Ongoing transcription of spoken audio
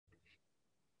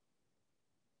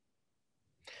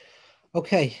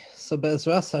Okay, so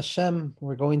Be'ezras Hashem,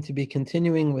 we're going to be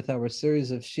continuing with our series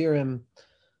of shirim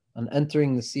on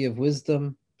entering the Sea of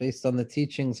Wisdom, based on the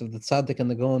teachings of the Tzaddik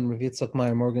and the Gaon, Rav Yitzchak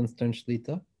Meyer Morgenstern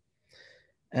Shlita.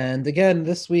 And again,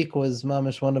 this week was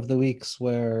mamish one of the weeks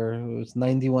where it was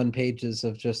 91 pages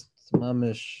of just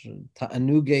mamish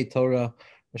ta'anuge Torah,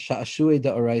 sha'ashuei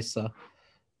da'oraisa.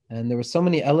 And there were so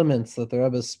many elements that the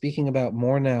Rebbe is speaking about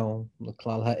more now, the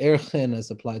klal ha'erchin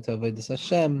as applied to Avodas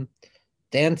Hashem,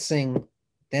 dancing,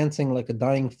 dancing like a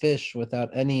dying fish without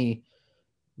any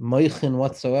moichin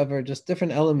whatsoever, just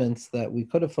different elements that we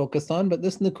could have focused on, but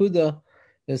this nakuda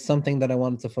is something that I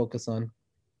wanted to focus on.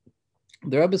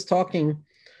 The Rebbe is talking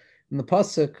in the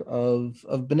pasuk of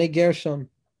Bnei Gershon.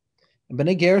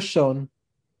 Bnei Gershon,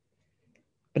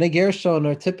 Bnei Gershon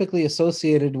are typically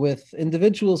associated with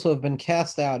individuals who have been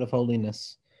cast out of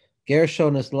holiness.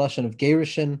 Gershon is the lashon of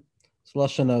gerushin, it's the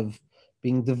lashon of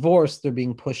being divorced or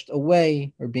being pushed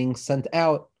away or being sent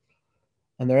out.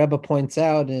 And the Rebbe points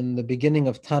out in the beginning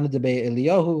of Tana Debei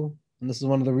Eliyahu, and this is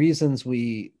one of the reasons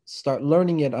we start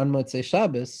learning it on Motzei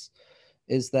Shabbos,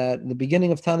 is that the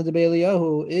beginning of Tana Debei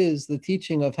Eliyahu is the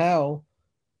teaching of how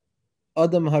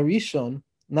Adam Harishon,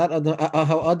 not Adam,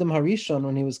 how Adam Harishon,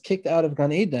 when he was kicked out of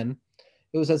Gan Eden,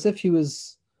 it was as if he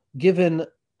was given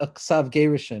a ksav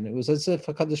gerushin. It was as if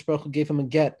HaKadosh Baruch Hu gave him a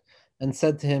get and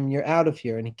said to him, "You're out of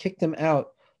here," and he kicked him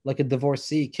out like a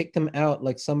divorcee, kicked him out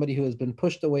like somebody who has been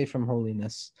pushed away from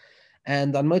holiness.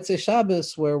 And on Motzei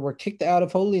Shabbos, where we're kicked out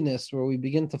of holiness, where we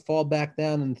begin to fall back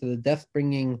down into the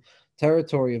death-bringing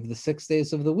territory of the 6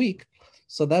 days of the week,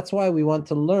 so that's why we want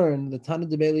to learn the Tana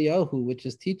Debei Eliyahu, which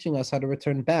is teaching us how to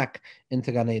return back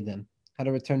into Gan Eden, how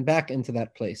to return back into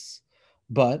that place.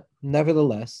 But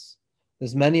nevertheless,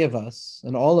 there's many of us,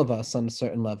 and all of us on a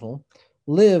certain level,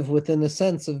 live within the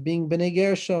sense of being Bnei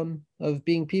Gershon, of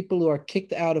being people who are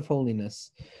kicked out of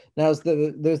holiness. Now,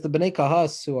 there's the Bnei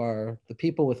Kahas, who are the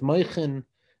people with Moichin,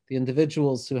 the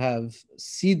individuals who have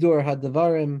Sidur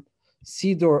Hadavarim,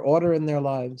 Sidur order in their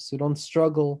lives, who don't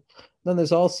struggle. Then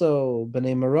there's also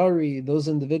Bnei Merari, those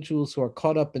individuals who are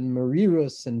caught up in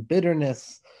merirus and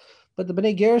bitterness. But the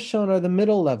Bnei Gershon are the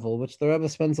middle level, which the Rebbe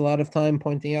spends a lot of time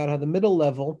pointing out how the middle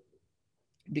level,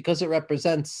 because it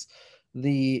represents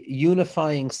the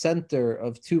unifying center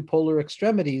of two polar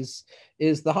extremities,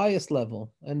 is the highest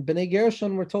level. And Bnei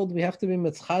Gershon, we're told we have to be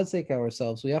mitzchazik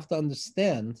ourselves. We have to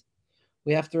understand,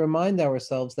 we have to remind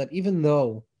ourselves that even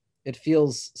though it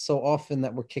feels so often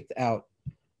that we're kicked out,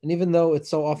 and even though it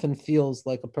so often feels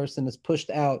like a person is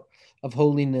pushed out of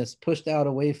holiness, pushed out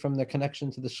away from their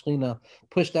connection to the Shekhinah,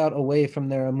 pushed out away from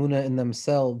their Amunah in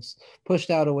themselves, pushed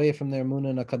out away from their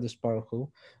Amunah in HaKadosh Baruch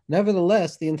Hu,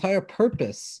 nevertheless, the entire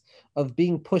purpose of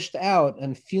being pushed out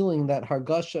and feeling that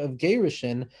hargasha of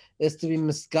gerushin is to be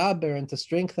misgaber and to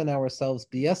strengthen ourselves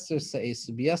biyeser se'es,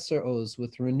 biyeser oz,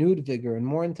 with renewed vigor and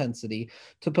more intensity,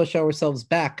 to push ourselves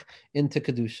back into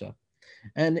Kedusha.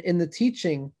 And in the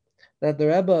teaching that the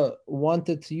Rebbe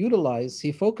wanted to utilize,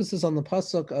 he focuses on the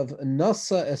pasuk of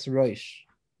Nasa es Roish.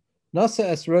 Nasa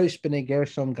es Roish b'nei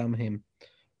Gershon gamhim.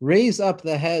 Raise up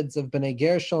the heads of b'nei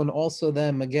Gershon, also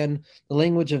them. Again, the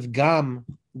language of Gam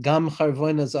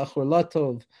charvoina zachur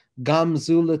latov, Gam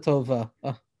zulatova.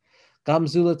 Gam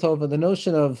zulatova, the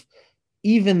notion of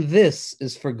even this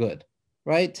is for good,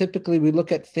 right? Typically, we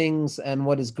look at things and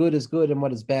what is good and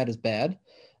what is bad.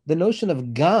 The notion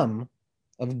of Gam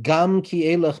ki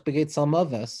elach beget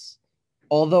salmaves,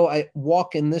 although I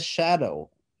walk in this shadow,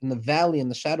 in the valley, in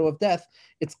the shadow of death,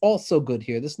 it's also good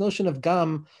here. This notion of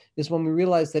Gam is when we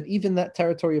realize that even that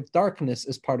territory of darkness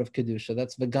is part of Kedusha.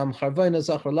 That's V'gam charvayna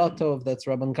zachar latov, that's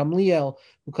Rabban Gamliel,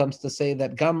 who comes to say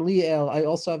that Gamliel, I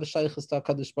also have a shaychus to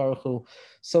HaKadosh Baruch Hu.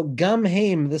 So Gam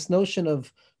Haim, this notion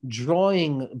of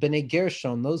drawing Bnei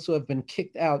Gershon, those who have been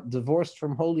kicked out, divorced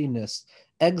from holiness,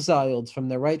 exiled from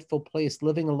their rightful place,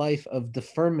 living a life of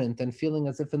deferment and feeling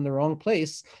as if in the wrong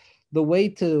place, the way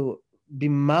to be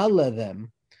mala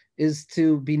them is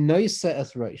to be noisa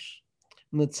es roish.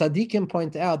 And the tzaddikim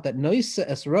point out that noisa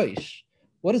es roish,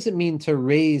 what does it mean to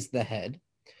raise the head?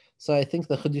 So I think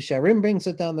the Chidush Arim brings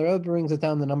it down, the Rebbe brings it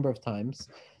down the number of times,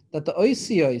 that the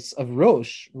oisios of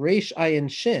rosh, reish ayin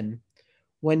shin,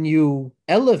 when you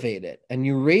elevate it and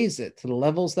you raise it to the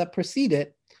levels that precede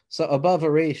it, so above a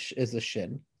reish is a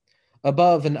shin,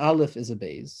 above an aleph is a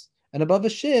beis, and above a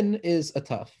shin is a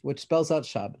taf, which spells out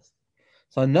Shabbos.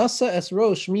 So nasa es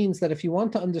rosh means that if you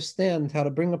want to understand how to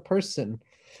bring a person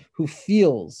who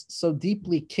feels so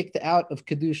deeply kicked out of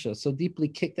Kedusha, so deeply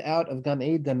kicked out of Gan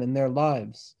Eden in their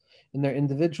lives, in their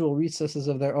individual recesses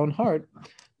of their own heart,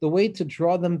 the way to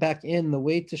draw them back in, the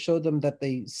way to show them that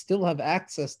they still have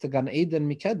access to Gan Eden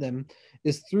Mikedem,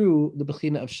 is through the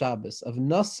Bechina of Shabbos, of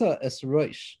Nasa es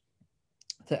Roish,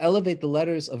 to elevate the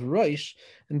letters of Roish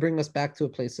and bring us back to a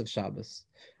place of Shabbos.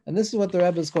 And this is what the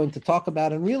Rebbe is going to talk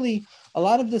about. And really, a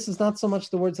lot of this is not so much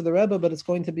the words of the Rebbe, but it's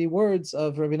going to be words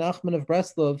of Rabbi Nachman of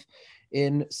Breslov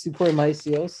in Sipur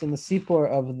Maisios, in the Sipur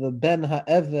of the Ben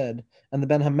HaEved and the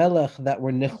Ben HaMelech that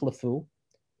were Nichlafu,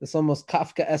 this almost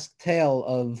Kafkaesque tale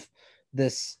of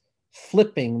this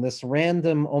flipping, this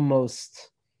random, almost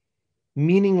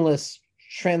meaningless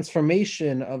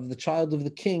transformation of the child of the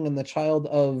king and the child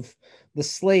of the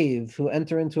slave, who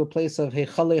enter into a place of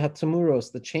Heichale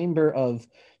HaTamuros, the chamber of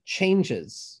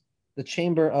changes, the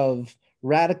chamber of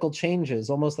radical changes,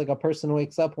 almost like a person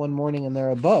wakes up one morning and they're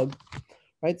a bug,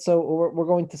 right? So we're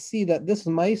going to see that this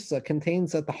Maisa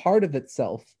contains at the heart of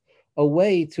itself a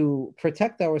way to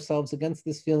protect ourselves against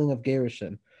this feeling of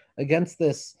Gerushin, against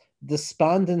this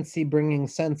despondency bringing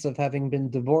sense of having been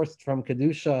divorced from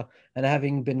Kedusha and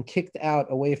having been kicked out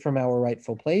away from our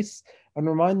rightful place, and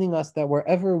reminding us that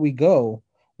wherever we go,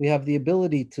 we have the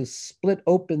ability to split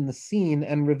open the scene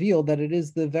and reveal that it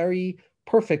is the very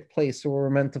perfect place where we're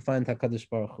meant to find HaKadosh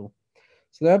Baruch Hu.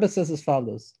 So the Rebbe says as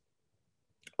follows: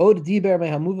 Od diber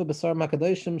mehamuva besar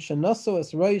makadoshim shenaso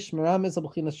es roish merames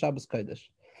al Shabbos kodesh.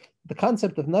 The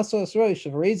concept of naso es roish,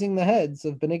 of raising the heads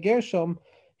of Bnei Gershom,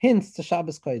 hints to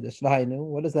Shabbos kodesh. V'hainu,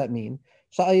 what does that mean?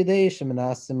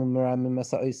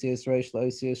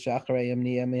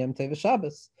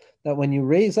 That when you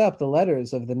raise up the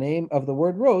letters of the name of the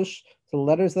word Rosh to the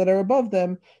letters that are above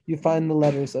them, you find the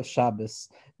letters of Shabbos.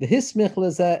 In the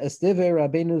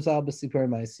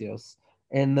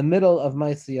middle of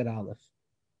Maisiyat Aleph.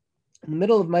 In the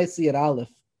middle of Maisiyat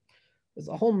Aleph, there's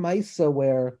a whole Maisa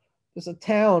where there's a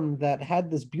town that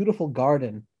had this beautiful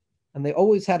garden, and they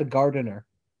always had a gardener.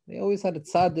 They always had a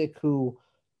tzaddik who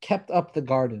kept up the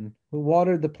garden, who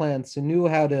watered the plants, who knew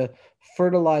how to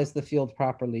fertilize the field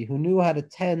properly, who knew how to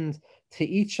tend to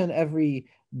each and every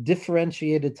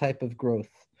differentiated type of growth.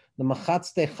 The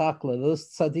Machatzte Chakla, those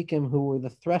tzaddikim who were the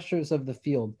threshers of the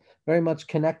field, very much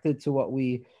connected to what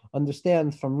we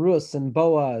understand from Rus and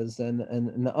Boaz and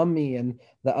Naomi and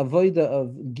the avoida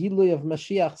of Gilui of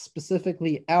Mashiach,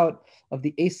 specifically out of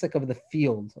the asik of the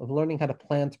field, of learning how to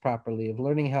plant properly, of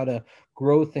learning how to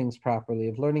grow things properly,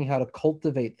 of learning how to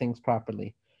cultivate things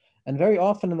properly. And very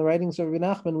often in the writings of Rabbi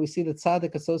Nachman, we see the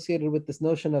tzaddik associated with this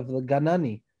notion of the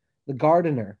ganani, the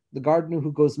gardener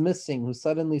who goes missing, who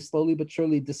suddenly, slowly but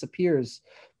surely disappears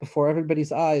before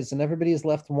everybody's eyes, and everybody is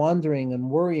left wandering and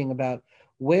worrying about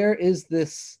where is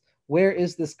this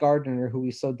gardener who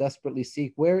we so desperately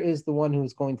seek? Where is the one who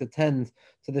is going to tend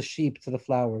to the sheep, to the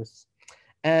flowers?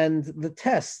 And the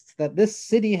test that this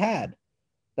city had,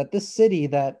 that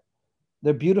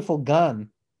their beautiful Gan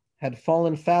had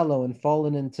fallen fallow and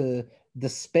fallen into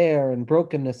despair and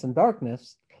brokenness and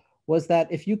darkness, was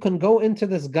that if you can go into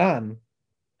this Gan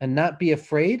and not be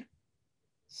afraid,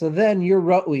 so then you're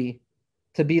Ra'ui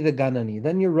to be the Ganani,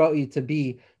 then you're Ra'ui to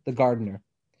be the gardener.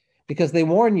 Because they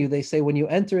warn you, they say, when you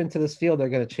enter into this field, they're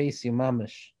going to chase you,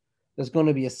 mamish. There's going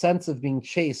to be a sense of being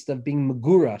chased, of being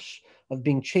megurash, of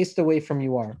being chased away from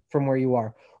where you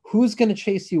are. Who's going to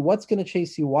chase you? What's going to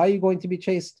chase you? Why are you going to be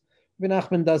chased? Ibn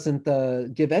Nachman doesn't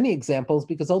give any examples,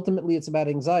 because ultimately it's about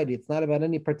anxiety. It's not about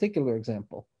any particular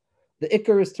example. The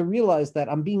ikar is to realize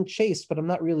that I'm being chased, but I'm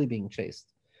not really being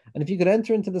chased. And if you could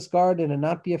enter into this garden and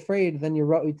not be afraid, then you're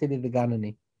ra'ui to the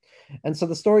ganani. And so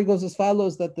the story goes as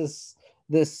follows: that this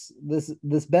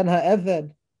Ben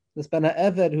HaEved,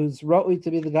 who's ra'ui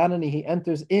to be the ganani, he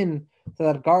enters in to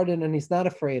that garden and he's not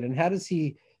afraid. And how does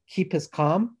he keep his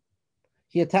calm?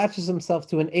 He attaches himself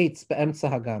to an eitz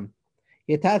be'emtza hagan.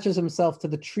 He attaches himself to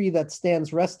the tree that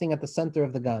stands resting at the center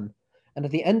of the gan. And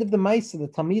at the end of the Maisa, the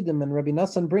Talmidim and Rabbi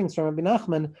Nassan brings from Rabbi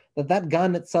Nachman that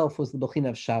gan itself was the Bechina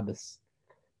of Shabbos.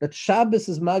 That Shabbos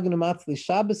is Magnum Atzli.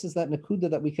 Shabbos is that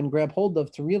Nakuda that we can grab hold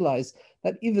of to realize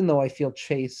that even though I feel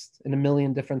chased in a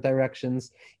million different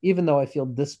directions, even though I feel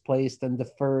displaced and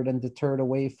deferred and deterred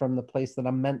away from the place that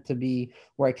I'm meant to be,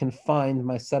 where I can find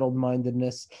my settled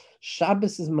mindedness,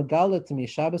 Shabbos is Megala to me.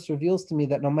 Shabbos reveals to me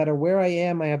that no matter where I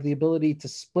am, I have the ability to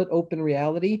split open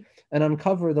reality and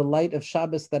uncover the light of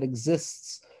Shabbos that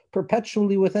exists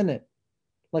perpetually within it.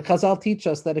 Like Chazal teach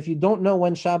us that if you don't know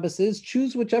when Shabbos is,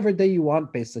 choose whichever day you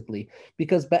want, basically.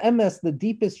 Because be'emes, the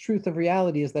deepest truth of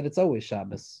reality is that it's always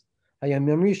Shabbos. Hayom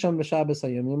Yom Rishon b'Shabbos,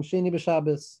 Hayom Yom Sheni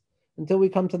b'Shabbos, until we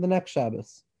come to the next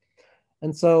Shabbos.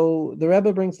 And so the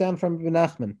Rebbe brings down from Ibn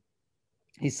Nachman.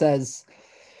 He says,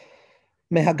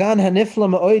 Mehagan hanifla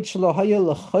ma'oid shelo haya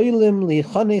l'cholim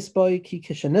lichanes boy ki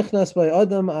kishenichnas boy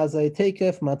adam azay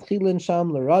tekef matchilin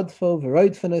sham l'radfo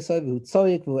v'roid fenesai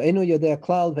v'hutzoyik v'enu yodea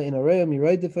klal v'enu reya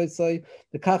miroid defesai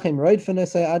v'kachem roid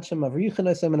fenesai ad shem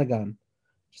avrichenesai menagan.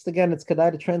 Just again, it's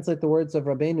kedai to translate the words of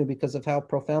Rabbeinu because of how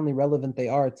profoundly relevant they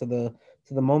are to the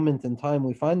moment in time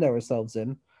we find ourselves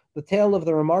in. The tale of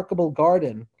the remarkable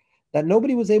garden that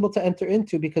nobody was able to enter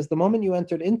into, because the moment you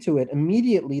entered into it,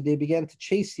 immediately they began to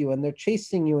chase you, and they're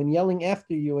chasing you and yelling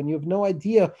after you, and you have no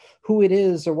idea who it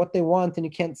is or what they want, and you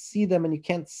can't see them and you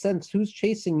can't sense who's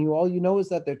chasing you. All you know is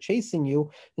that they're chasing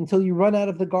you until you run out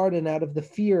of the garden out of the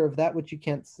fear of that which you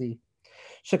can't see.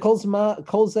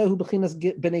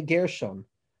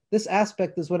 This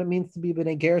aspect is what it means to be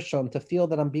B'nai Gershon, to feel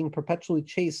that I'm being perpetually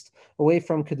chased away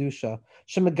from Kedusha.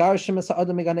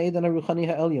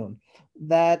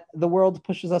 That the world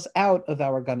pushes us out of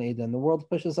our Gan Eden. The world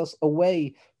pushes us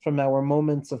away from our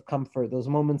moments of comfort, those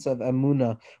moments of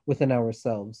Emunah within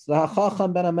ourselves. And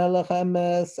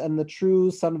the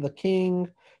true son of the king,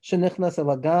 Shenichnas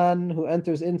Elagan, who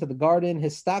enters into the garden,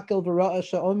 Histakel v'ra'a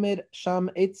she'omed sham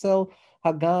etzel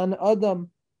Hagan Adam.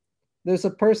 There's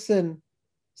a person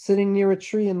sitting near a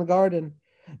tree in the garden.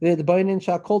 And he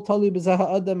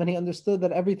understood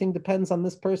that everything depends on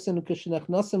this person. When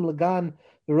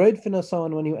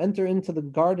you enter into the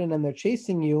garden and they're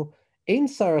chasing you, you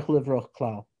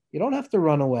don't have to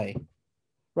run away.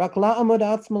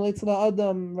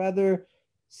 Rather,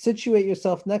 situate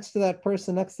yourself next to that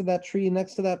person, next to that tree,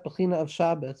 next to that Bechina of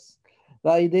Shabbos.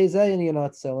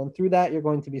 And through that, you're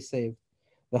going to be saved.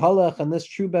 The halach, and this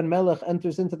true Ben Melech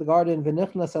enters into the garden.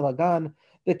 V'nichnas elagan.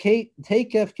 The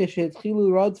takef kishetchilu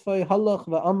radfay halach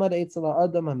v'amad eitzel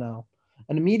adam hanal.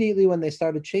 And immediately when they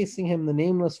started chasing him, the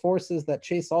nameless forces that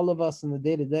chase all of us in the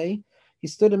day to day, he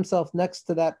stood himself next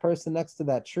to that person, next to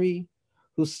that tree,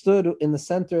 who stood in the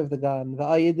center of the garden.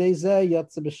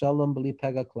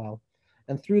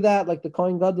 And through that, like the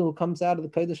Kohen Gadol who comes out of the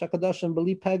Kodesh HaKadoshim,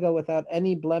 b'li pega, without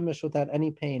any blemish, without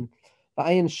any pain.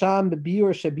 And see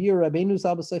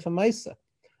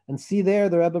there,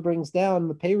 the Rebbe brings down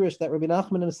the parish that Rabbi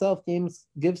Nachman himself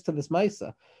gives to this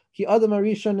Maisa. That Adam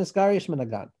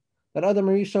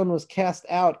Arishon was cast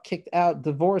out, kicked out,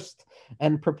 divorced,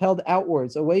 and propelled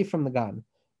outwards, away from the Gan.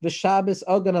 V'Shabbos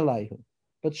ogan alayhu.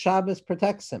 But Shabbos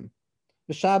protects him.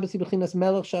 V'Shabbos hibechinas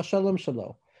melech shashalom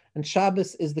shalo. And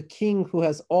Shabbos is the king who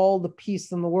has all the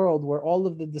peace in the world, where all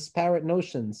of the disparate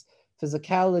notions,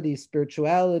 physicality,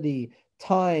 spirituality,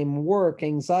 time, work,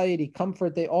 anxiety,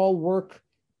 comfort, they all work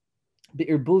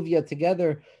bi'erbuvia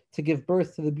together to give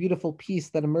birth to the beautiful peace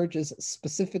that emerges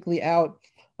specifically out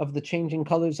of the changing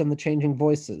colors and the changing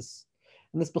voices.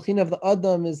 And this Bechina of the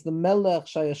Adam is the Melech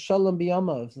Shaya Shalom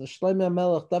Biyamav, the Shlomo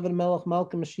Melech, David Melech,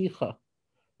 Malka Mashiach,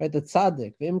 right? The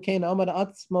Tzaddik. V'imkein Amad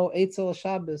Atzmo Eitzel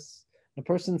Shabbos. A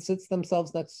person sits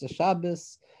themselves next to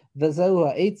Shabbos. V'zehu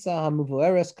ha'etza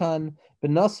ha'muvueres kan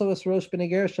b'naso es rosh b'nei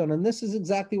Gershon. And this is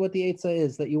exactly what the etza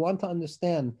is, that you want to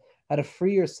understand how to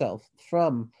free yourself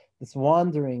from this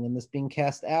wandering and this being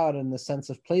cast out and this sense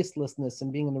of placelessness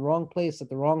and being in the wrong place at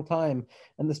the wrong time,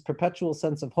 and this perpetual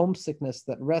sense of homesickness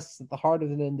that rests at the heart of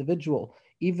an individual,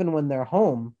 even when they're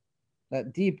home,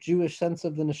 that deep Jewish sense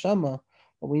of the neshama.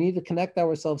 What we need to connect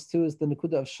ourselves to is the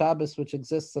Nekuda of Shabbos, which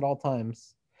exists at all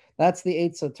times. That's the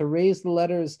Eitzah, to raise the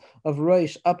letters of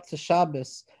Rosh up to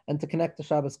Shabbos and to connect to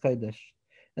Shabbos Kodesh.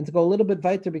 And to go a little bit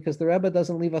weiter, because the Rebbe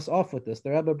doesn't leave us off with this. The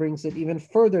Rebbe brings it even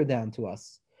further down to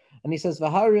us. And he says,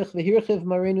 V'harich v'hirchiv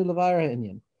marenu levara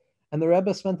inyan. And the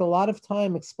Rebbe spent a lot of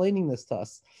time explaining this to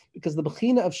us, because the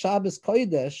Bechina of Shabbos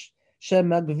Kodesh,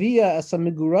 shemagvia as a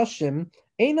migurashim,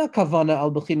 eina kavana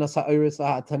al Bechinas ha'oris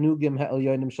ha'tanugim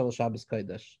ha'elyonim shel Shabbos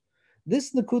Kodesh.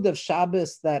 This Nakud of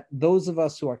Shabbos that those of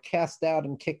us who are cast out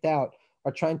and kicked out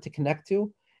are trying to connect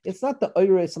to, it's not the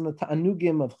Oires and the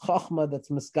Ta'anugim of Chachma that's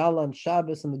Miskala and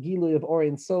Shabbos and the Gilui of Or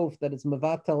Ein Sof that is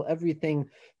Mevatel everything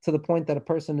to the point that a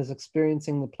person is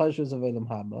experiencing the pleasures of Olam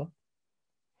Haba.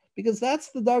 Because that's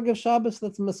the Darg of Shabbos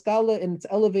that's Miskala in its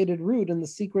elevated root in the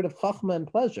secret of Chachma and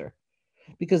pleasure.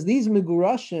 Because these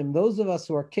Megurashim, those of us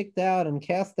who are kicked out and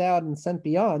cast out and sent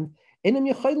beyond, we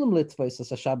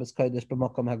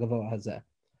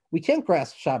can't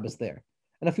grasp Shabbos there.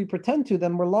 And if we pretend to,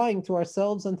 then we're lying to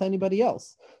ourselves and to anybody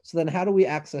else. So then how do we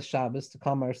access Shabbos to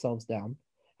calm ourselves down?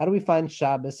 How do we find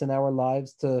Shabbos in our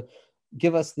lives to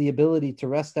give us the ability to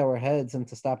rest our heads and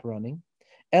to stop running?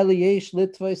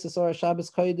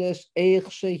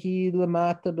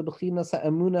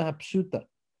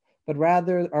 But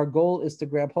rather, our goal is to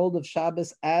grab hold of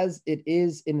Shabbos as it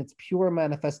is in its pure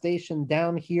manifestation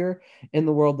down here in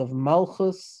the world of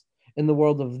Malchus, in the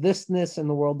world of thisness, in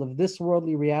the world of this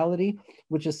worldly reality,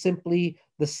 which is simply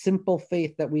the simple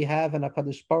faith that we have in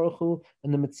HaKadosh Baruch Hu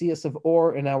and the Metzias of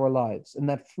Or in our lives, and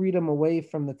that freedom away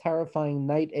from the terrifying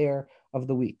night air of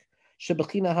the week.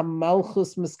 Shebechina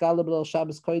HaMalchus Miskala B'Leil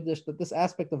Shabbos Kodesh, that this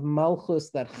aspect of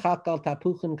Malchus, that Chakal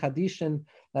Tapuchin Kadishin,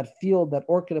 that field, that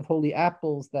orchid of holy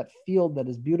apples, that field that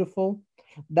is beautiful,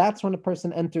 that's when a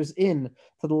person enters in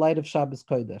to the light of Shabbos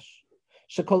Kodesh.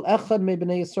 Shekol echad me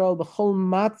b'nei Yisrael b'chol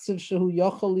matziv shehu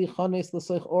yochel lichanes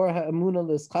l'soich or ha'emuna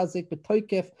l'schazik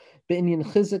b'toikef b'inyan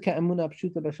chizuk ha'emuna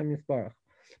pshuta b'Hashem Yisbarach.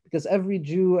 Because every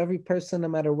Jew, every person, no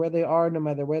matter where they are, no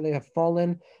matter where they have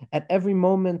fallen, at every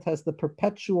moment has the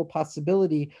perpetual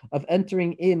possibility of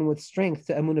entering in with strength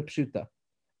to Emunah Pshuta.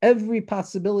 Every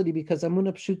possibility, because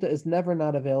Emunah Pshuta is never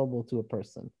not available to a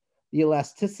person. The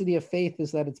elasticity of faith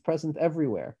is that it's present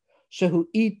everywhere. Shehu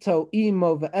ito,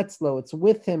 imo, ve'etzlo, it's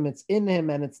with him, it's in him,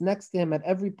 and it's next to him at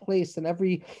every place and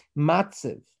every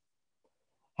matziv.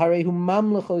 Harehu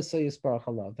mamlech osayis baruch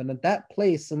alav. And at that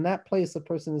place, in that place, a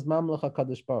person is mamlech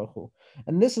HaKadosh Baruch Hu.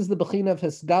 And this is the bechina of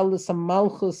Hisgalus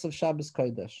HaMalchus of Shabbos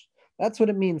Kodesh. That's what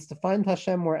it means, to find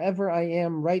Hashem wherever I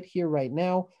am, right here, right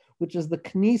now, which is the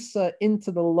knisa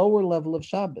into the lower level of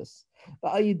Shabbos.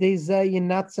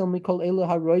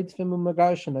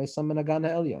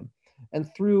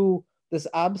 And through this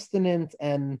obstinate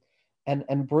and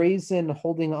brazen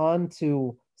holding on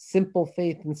to simple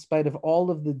faith in spite of all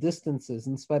of the distances,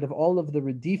 in spite of all of the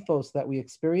redifos that we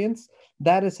experience,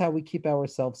 that is how we keep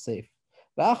ourselves safe.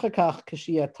 And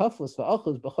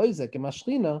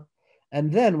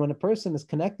then when a person is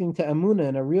connecting to Emunah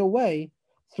in a real way,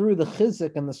 through the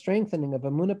chizuk and the strengthening of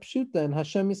Emunah Pshuta and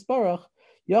Hashem Yisbarach,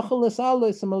 then,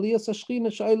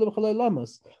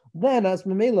 as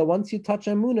Memela, once you touch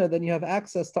Emunah, then you have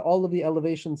access to all of the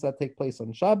elevations that take place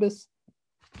on Shabbos,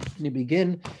 and you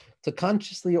begin to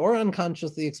consciously or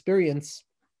unconsciously experience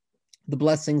the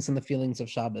blessings and the feelings of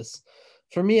Shabbos.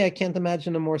 For me, I can't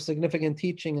imagine a more significant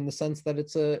teaching in the sense that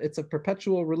it's a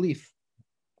perpetual relief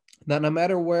that no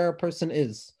matter where a person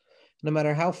is, no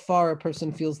matter how far a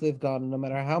person feels they've gone, no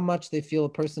matter how much they feel a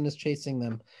person is chasing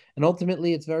them. And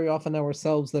ultimately, it's very often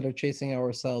ourselves that are chasing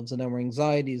ourselves, and our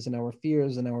anxieties and our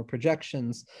fears and our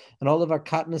projections and all of our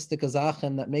katnistik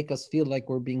azachen that make us feel like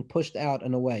we're being pushed out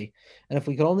and away. And if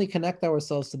we could only connect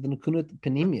ourselves to the nukunut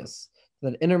penimius,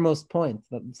 that innermost point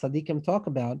that tzaddikim talk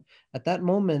about, at that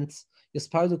moment,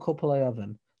 yispardu kol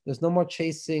palayavan. There's no more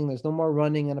chasing, there's no more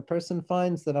running, and a person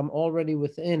finds that I'm already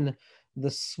within the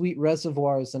sweet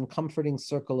reservoirs and comforting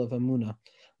circle of Emunah.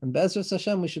 And Be'ezras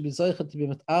Hashem, we should be zoichet to be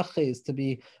mitaches, to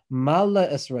be mala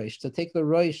es roish, to take the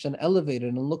roish and elevate it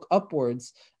and look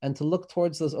upwards and to look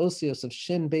towards those osios of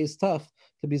shin, beis, taf,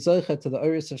 to be zoichet to the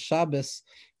oris of Shabbos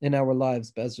in our lives,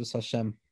 Be'ezras Hashem.